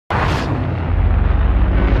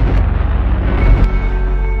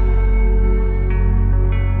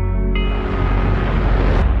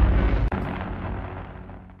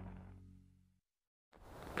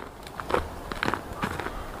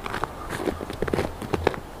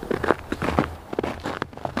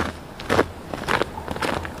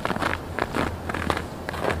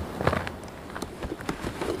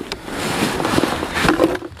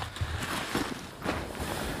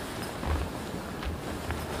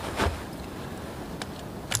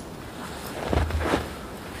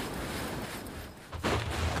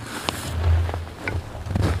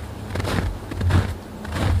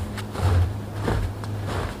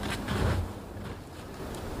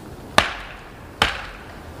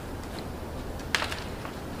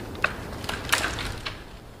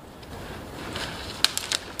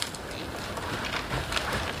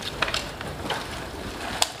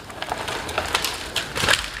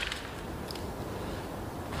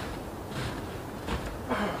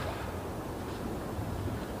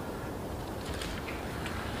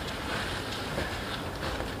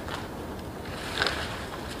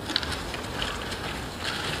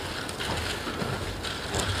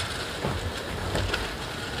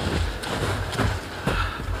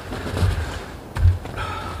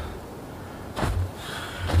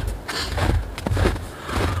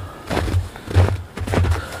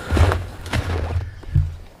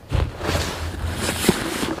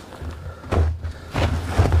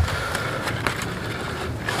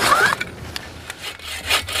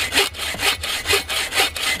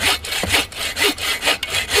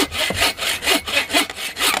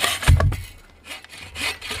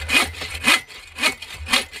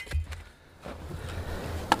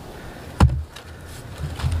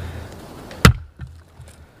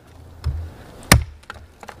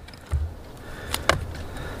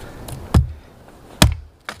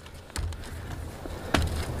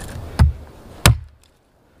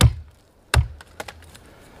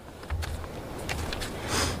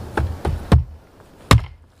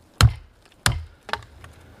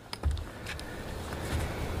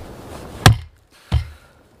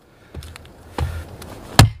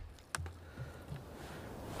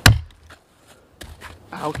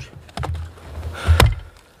Ouch.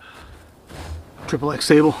 AAA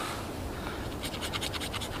Sable.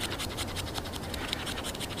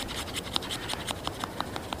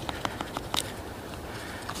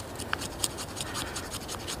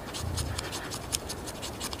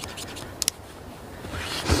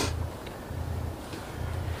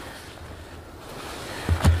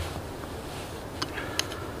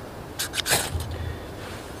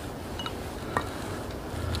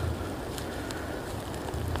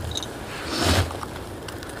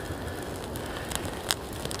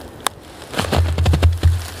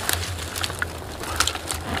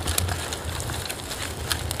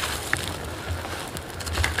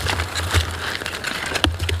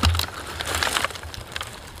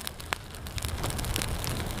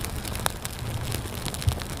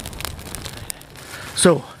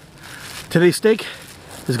 So today's steak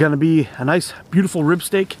is going to be a nice beautiful rib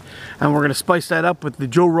steak, and we're going to spice that up with the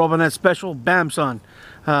Joe Robinette Special Bam Son.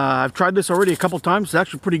 I've tried this already a couple times. It's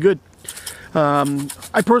actually pretty good.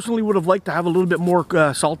 I personally would have liked to have a little bit more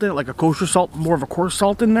salt in it, like a kosher salt, more of a coarse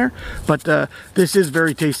salt in there, but this is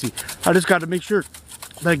very tasty. I just got to make sure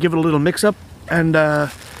that I give it a little mix up, and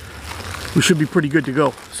we should be pretty good to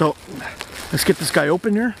go. So let's get this guy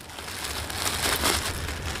open here.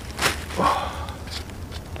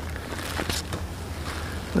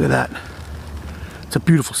 Look at that. It's a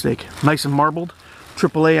beautiful steak. Nice and marbled.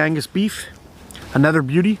 AAA Angus beef. Another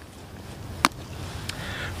beauty.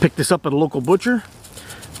 Picked this up at a local butcher.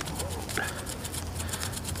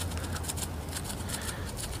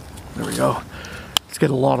 There we go. Let's get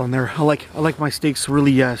a lot on there. I like my steaks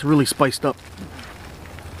really spiced up.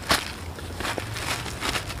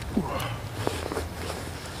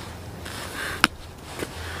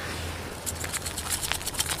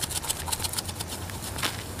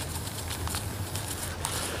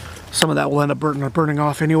 Some of that will end up burning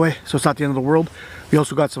off anyway, so it's not the end of the world. We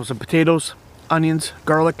also got some potatoes, onions,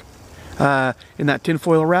 garlic in that tin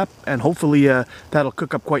foil wrap, and hopefully that'll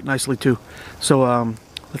cook up quite nicely too. So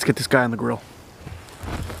let's get this guy on the grill.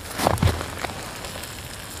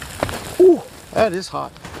 Ooh, that is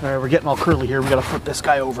hot. All right, we're getting all curly here. We gotta flip this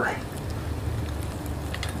guy over.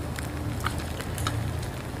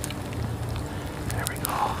 There we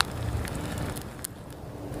go.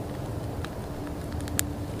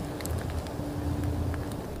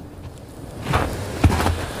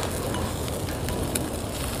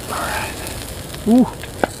 Ooh,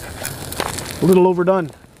 a little overdone.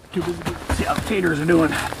 Too busy to see how the taters are doing.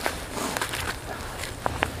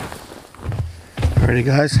 Alrighty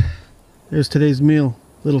guys, there's today's meal.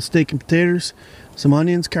 Little steak and potatoes, some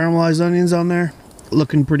onions, caramelized onions on there.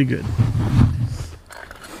 Looking pretty good.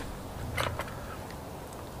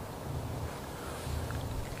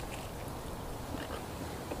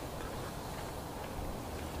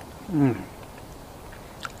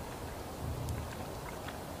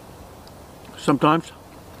 Sometimes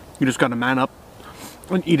you just gotta man up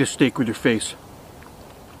and eat a steak with your face.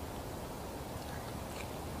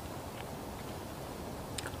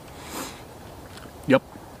 Yep.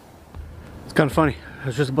 It's kind of funny. I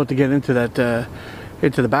was just about to get into that,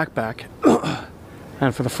 into the backpack,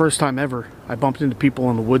 and for the first time ever, I bumped into people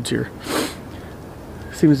in the woods here.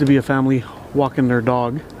 Seems to be a family walking their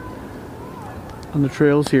dog on the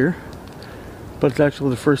trails here, but it's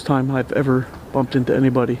actually the first time I've ever bumped into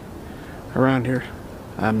anybody around here.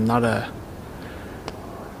 I'm not a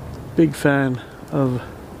big fan of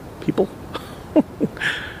people,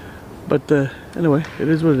 but anyway, it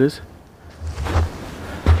is what it is.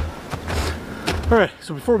 Alright,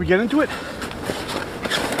 so before we get into it,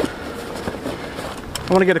 I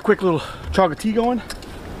want to get a quick little chug of tea going.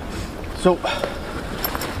 So,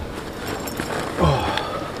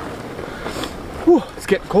 it's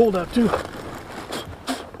getting cold out too.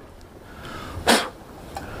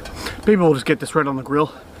 Maybe we'll just get this right on the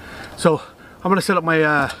grill. So I'm gonna set up my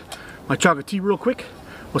my chug of tea real quick.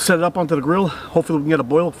 We'll set it up onto the grill. Hopefully we can get a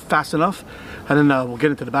boil fast enough, and then we'll get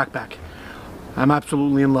into the backpack. I'm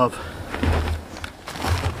absolutely in love.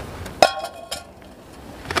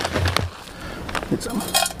 Get some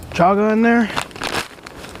chaga in there.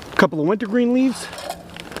 A couple of wintergreen leaves.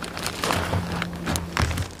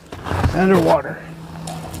 And our water.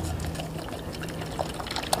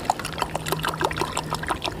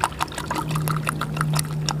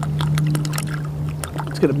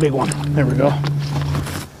 Get a big one. There we go.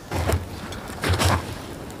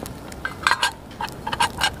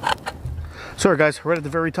 Sorry guys, right at the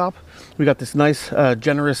very top we got this nice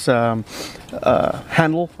generous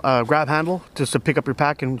handle, grab handle, just to pick up your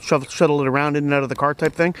pack and shuttle it around in and out of the car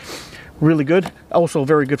type thing. Really good. Also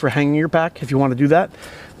very good for hanging your pack if you want to do that,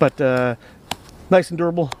 but nice and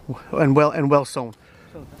durable and well sewn.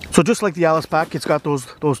 So just like the Alice pack, it's got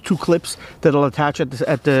those two clips that'll attach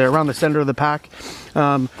around the center of the pack.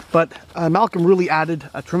 But Malcom really added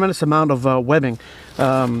a tremendous amount of webbing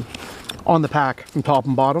on the pack from top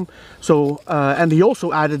and bottom. So and he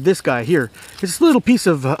also added this guy here. It's this little piece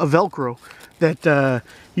of Velcro that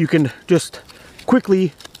you can just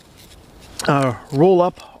quickly roll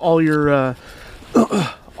up all your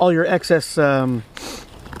excess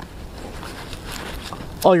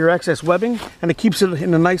webbing, and it keeps it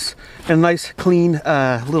in a nice clean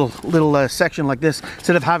little section like this,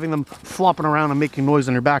 instead of having them flopping around and making noise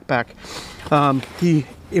in your backpack.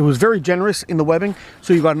 It was very generous in the webbing,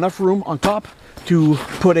 so you got enough room on top to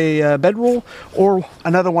put a bedroll or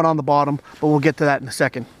another one on the bottom, but we'll get to that in a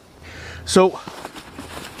second. So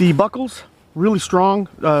the buckles, really strong,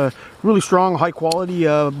 high quality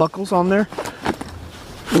buckles on there.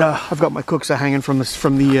 I've got my cooksa hanging from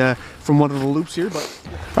one of the loops here, but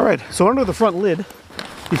all right. So under the front lid,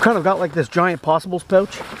 you've kind of got like this giant possibles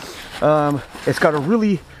pouch. It's got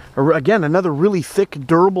another really thick,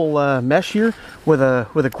 durable mesh here with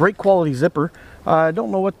a great quality zipper. I don't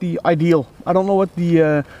know what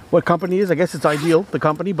what company is. I guess it's Ideal, the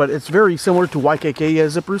company, but it's very similar to YKK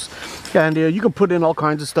zippers, and you can put in all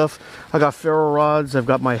kinds of stuff. I got ferro rods, I've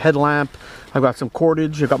got my headlamp, I've got some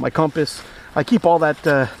cordage, I've got my compass. I keep all that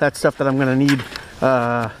stuff that I'm going to need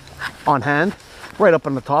on hand, right up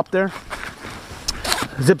on the top there.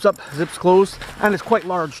 Zips up, zips closed, and it's quite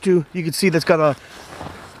large too. You can see that's got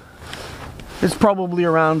it's probably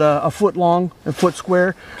around a foot long, a foot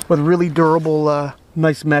square, with really durable,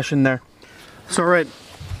 nice mesh in there. So, all right,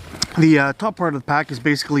 the top part of the pack is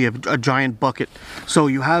basically a giant bucket. So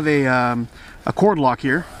you have a cord lock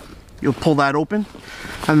here. You'll pull that open,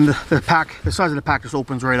 and the size of the pack just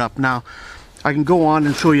opens right up. Now, I can go on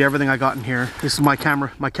and show you everything I got in here. This is my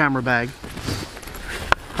camera bag.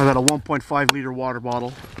 I've got a 1.5 liter water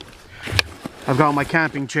bottle. I've got my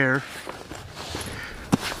camping chair.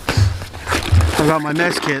 I've got my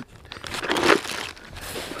mess kit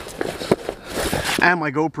and my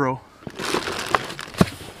GoPro,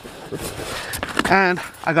 and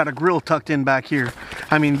I got a grill tucked in back here.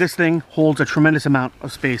 I mean, this thing holds a tremendous amount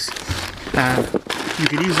of space, and you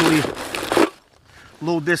could easily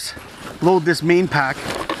load this main pack,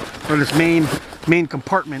 or this main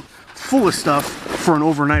compartment, full of stuff for an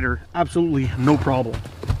overnighter. Absolutely no problem.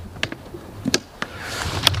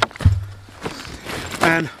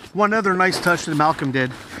 And one other nice touch that Malcom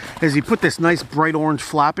did is he put this nice bright orange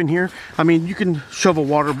flap in here. I mean, you can shove a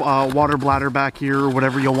water bladder back here or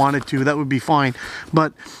whatever you wanted to, that would be fine,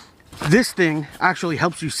 but this thing actually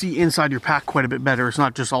helps you see inside your pack quite a bit better. It's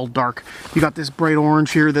not just all dark. You got this bright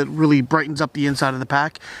orange here that really brightens up the inside of the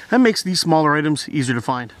pack and makes these smaller items easier to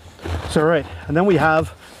find. So, all right, and then we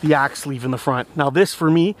have the axe sleeve in the front. Now this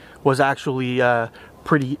for me was actually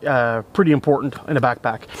pretty important in a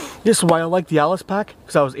backpack. This is why I like the Alice pack,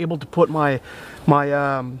 because I was able to put my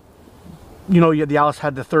the Alice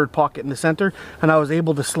had the third pocket in the center, and I was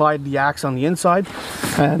able to slide the axe on the inside.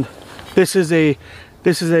 And this is a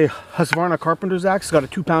Husqvarna carpenter's axe. It's got a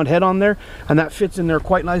 2-pound head on there, and that fits in there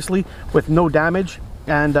quite nicely with no damage.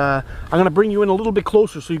 And I'm going to bring you in a little bit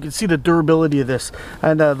closer so you can see the durability of this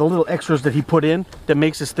and the little extras that he put in that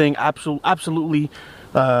makes this thing absolutely,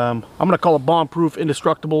 I'm going to call it bomb-proof,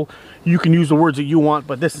 indestructible. You can use the words that you want,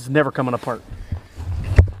 but this is never coming apart.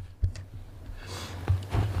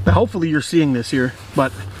 Now, hopefully you're seeing this here,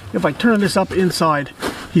 but if I turn this up inside,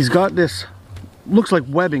 he's got this, looks like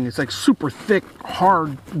webbing. It's like super thick,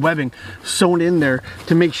 hard webbing sewn in there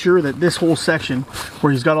to make sure that this whole section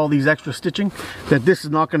where he's got all these extra stitching, that this is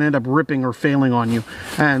not going to end up ripping or failing on you.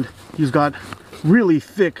 And he's got really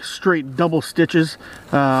thick, straight double stitches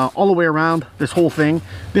all the way around this whole thing.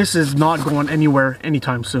 This is not going anywhere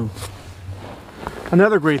anytime soon.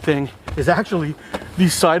 Another great thing is actually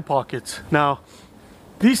these side pockets. Now,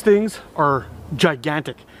 these things are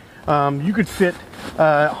gigantic. You could fit,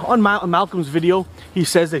 on Malcom's video, he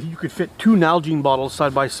says that you could fit 2 Nalgene bottles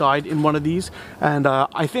side by side in one of these, and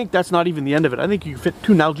I think that's not even the end of it. I think you can fit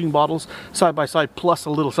 2 Nalgene bottles side by side plus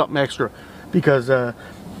a little something extra, because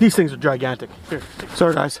these things are gigantic. Here,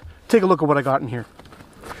 sorry guys, take a look at what I got in here.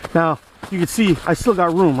 Now, you can see I still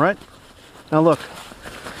got room, right? Now look,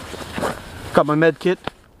 got my med kit,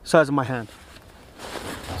 size of my hand.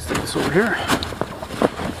 Stick this over here.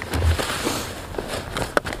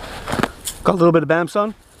 Got a little bit of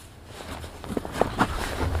Bamson.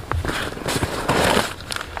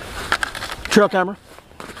 Trail camera.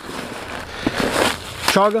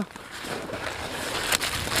 Chaga.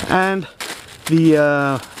 And the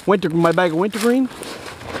my bag of wintergreen.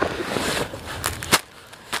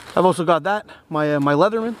 I've also got that, my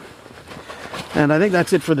Leatherman. And I think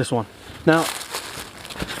that's it for this one. Now,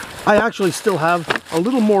 I actually still have a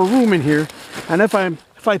little more room in here, and if I'm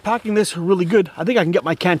packing this really good, I think I can get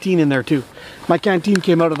my canteen in there too. My canteen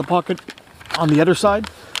came out of the pocket on the other side,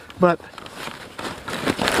 but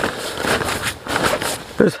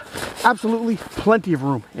there's absolutely plenty of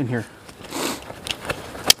room in here.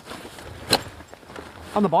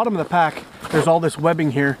 On the bottom of the pack, there's all this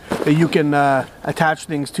webbing here that you can attach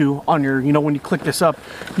things to on your, you know, when you click this up,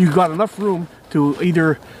 you've got enough room to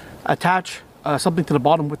either attach something to the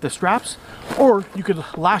bottom with the straps, or you could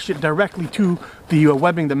lash it directly to the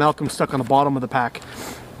webbing that Malcom stuck on the bottom of the pack.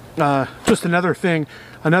 Just another thing,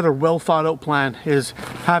 another well thought out plan is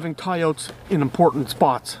having tie outs in important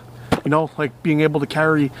spots. You know, like being able to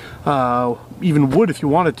carry even wood if you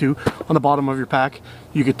wanted to on the bottom of your pack.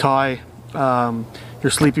 You could tie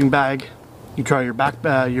your sleeping bag, you try your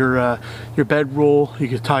your bedroll, you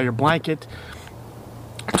could tie your blanket,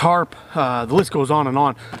 tarp, the list goes on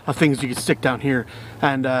of things you could stick down here.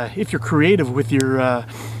 And if you're creative with your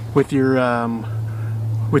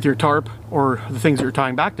tarp or the things that you're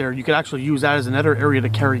tying back there, you could actually use that as another area to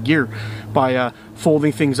carry gear by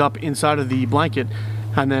folding things up inside of the blanket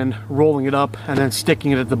and then rolling it up and then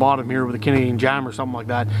sticking it at the bottom here with a Canadian jam or something like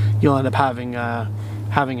that. You'll end up having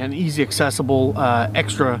an easy accessible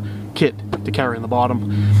extra kit to carry in the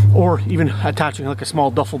bottom, or even attaching like a small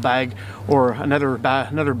duffel bag or another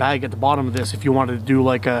bag at the bottom of this if you wanted to do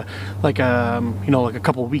like a you know, like a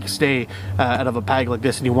couple of weeks stay out of a bag like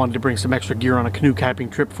this and you wanted to bring some extra gear on a canoe camping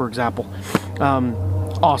trip, for example.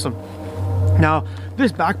 Awesome. Now,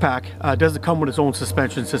 this backpack doesn't come with its own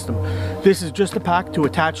suspension system. This is just a pack to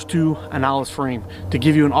attach to an Alice frame to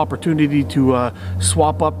give you an opportunity to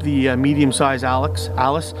swap up the medium-sized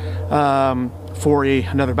Alice for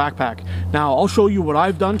another backpack. Now, I'll show you what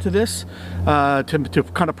I've done to this to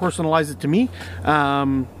kind of personalize it to me,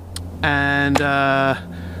 and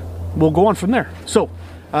we'll go on from there. So,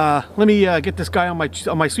 let me get this guy on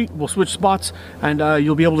my seat. We'll switch spots, and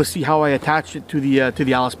you'll be able to see how I attach it to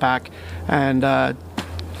the Alice pack and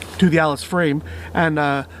to the Alice frame, and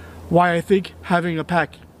why I think having a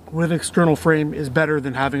pack with an external frame is better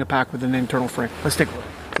than having a pack with an internal frame. Let's take a look.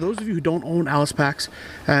 For those of you who don't own Alice packs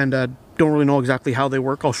and don't really know exactly how they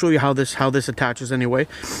work, I'll show you how this attaches anyway.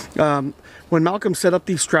 When Malcom set up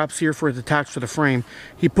these straps here for it attached to the frame,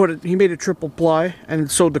 he made a triple ply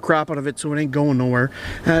and sewed the crap out of it so it ain't going nowhere.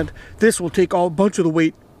 And this will take a bunch of the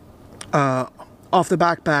weight off the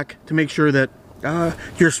backpack to make sure that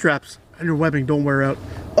your straps and your webbing don't wear out.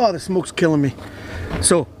 Oh, the smoke's killing me.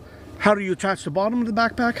 So, how do you attach the bottom of the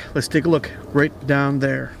backpack? Let's take a look right down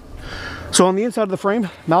there. So on the inside of the frame,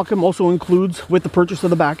 Malcom also includes, with the purchase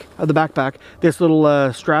of the backpack, this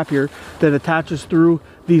little strap here that attaches through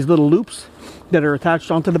these little loops that are attached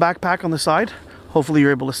onto the backpack on the side. Hopefully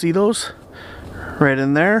you're able to see those right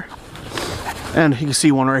in there, and you can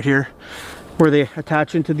see one right here where they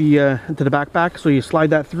attach into the backpack. So you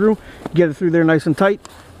slide that through, get it through there nice and tight,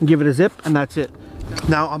 and give it a zip, and that's it.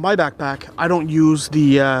 Now on my backpack, I don't use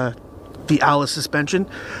the Alice suspension.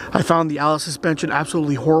 I found the Alice suspension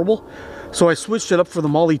absolutely horrible. So I switched it up for the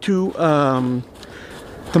Molly 2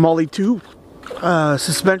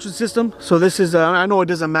 suspension system. So this is, I know it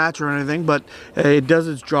doesn't match or anything, but it does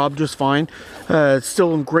its job just fine. It's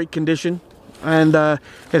still in great condition, and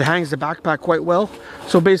it hangs the backpack quite well.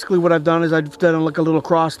 So basically what I've done is I've done like a little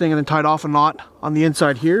cross thing and then tied off a knot on the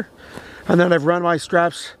inside here. And then I've run my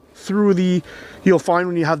straps through you'll find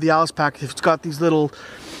when you have the Alice pack, it's got these little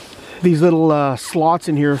slots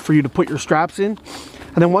in here for you to put your straps in.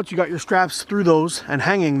 And then once you got your straps through those and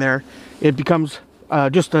hanging there, it becomes you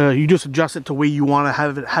just adjust it to the way you want to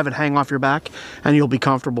have it hang off your back, and you'll be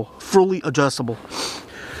comfortable, fully adjustable.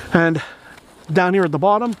 And down here at the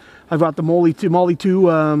bottom, I've got the Molly 2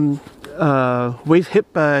 waist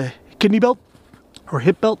hip kidney belt or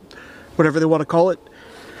hip belt, whatever they want to call it.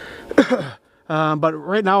 But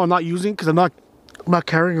right now I'm not using, because I'm not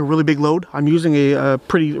carrying a really big load. I'm using a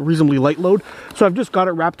pretty reasonably light load, so I've just got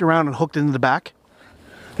it wrapped around and hooked into the back.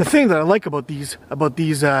 The thing that I like about these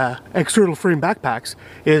external frame backpacks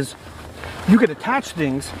is you can attach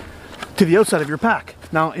things to the outside of your pack.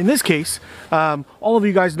 Now in this case, all of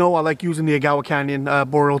you guys know I like using the Agawa Canyon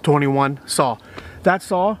Boreal 21 saw. That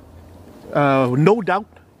saw, no doubt,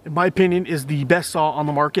 in my opinion, is the best saw on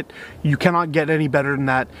the market. You cannot get any better than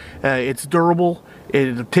that. It's durable,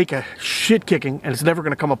 it'll take a shit kicking, and it's never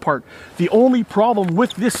going to come apart. The only problem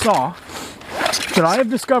with this saw that I have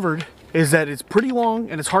discovered is that it's pretty long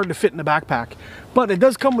and it's hard to fit in the backpack. But it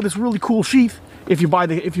does come with this really cool sheath if you buy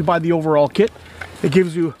the overall kit. It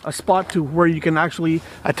gives you a spot to where you can actually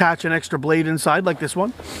attach an extra blade inside, like this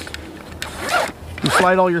one. You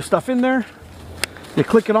slide all your stuff in there, You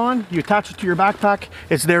click it on, you attach it to your backpack,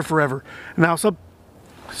 it's there forever. Now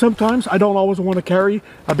sometimes I don't always want to carry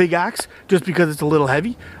a big axe just because it's a little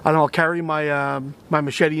heavy, and I'll carry my my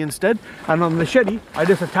machete instead. And on the machete, I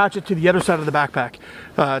just attach it to the other side of the backpack.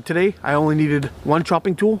 Today, I only needed one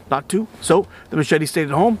chopping tool, not two, so the machete stayed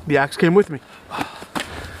at home, the axe came with me.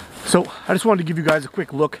 So I just wanted to give you guys a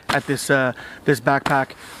quick look at this this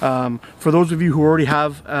backpack. For those of you who already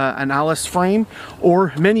have an Alice frame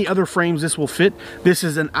or many other frames this will fit, this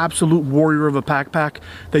is an absolute warrior of a backpack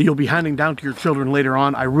that you'll be handing down to your children later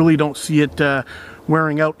on. I really don't see it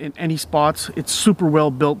wearing out in any spots. It's super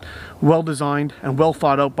well built, well designed, and well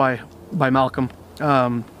thought out by Malcom.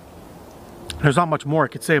 There's not much more I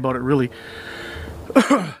could say about it, really.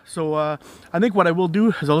 So I think what I will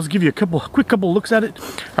do is I'll just give you a quick couple looks at it.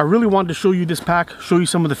 I really wanted to show you this pack, show you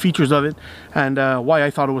some of the features of it, and why I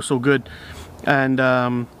thought it was so good. And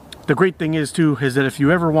the great thing is too is that if you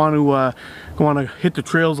ever want to hit the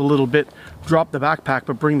trails a little bit, drop the backpack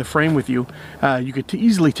but bring the frame with you, you could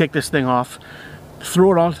easily take this thing off,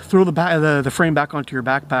 throw the frame back onto your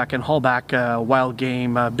backpack and haul back wild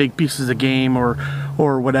game, big pieces of game or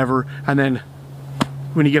whatever, and then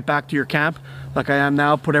when you get back to your camp, like I am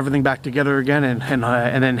now, put everything back together again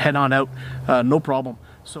and then head on out, no problem.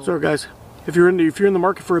 So guys, if you're in the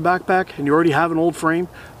market for a backpack and you already have an old frame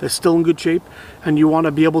that's still in good shape and you want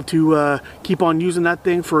to be able to keep on using that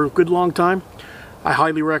thing for a good long time, I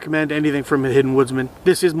highly recommend anything from Hidden Woodsman.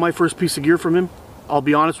 This is my first piece of gear from him. I'll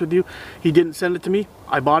be honest with you, he didn't send it to me,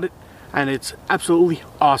 I bought it, and it's absolutely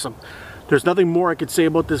awesome. There's nothing more I could say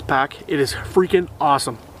about this pack. It is freaking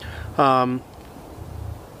awesome.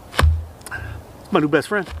 My new best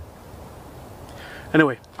friend.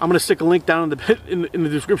 Anyway, I'm going to stick a link down in the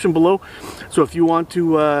description below, so if you want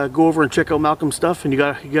to go over and check out Malcom's stuff and you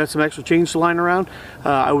got some extra change to line around,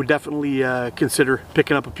 I would definitely consider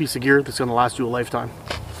picking up a piece of gear that's going to last you a lifetime.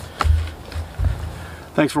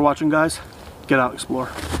 Thanks for watching, guys. Get out, explore.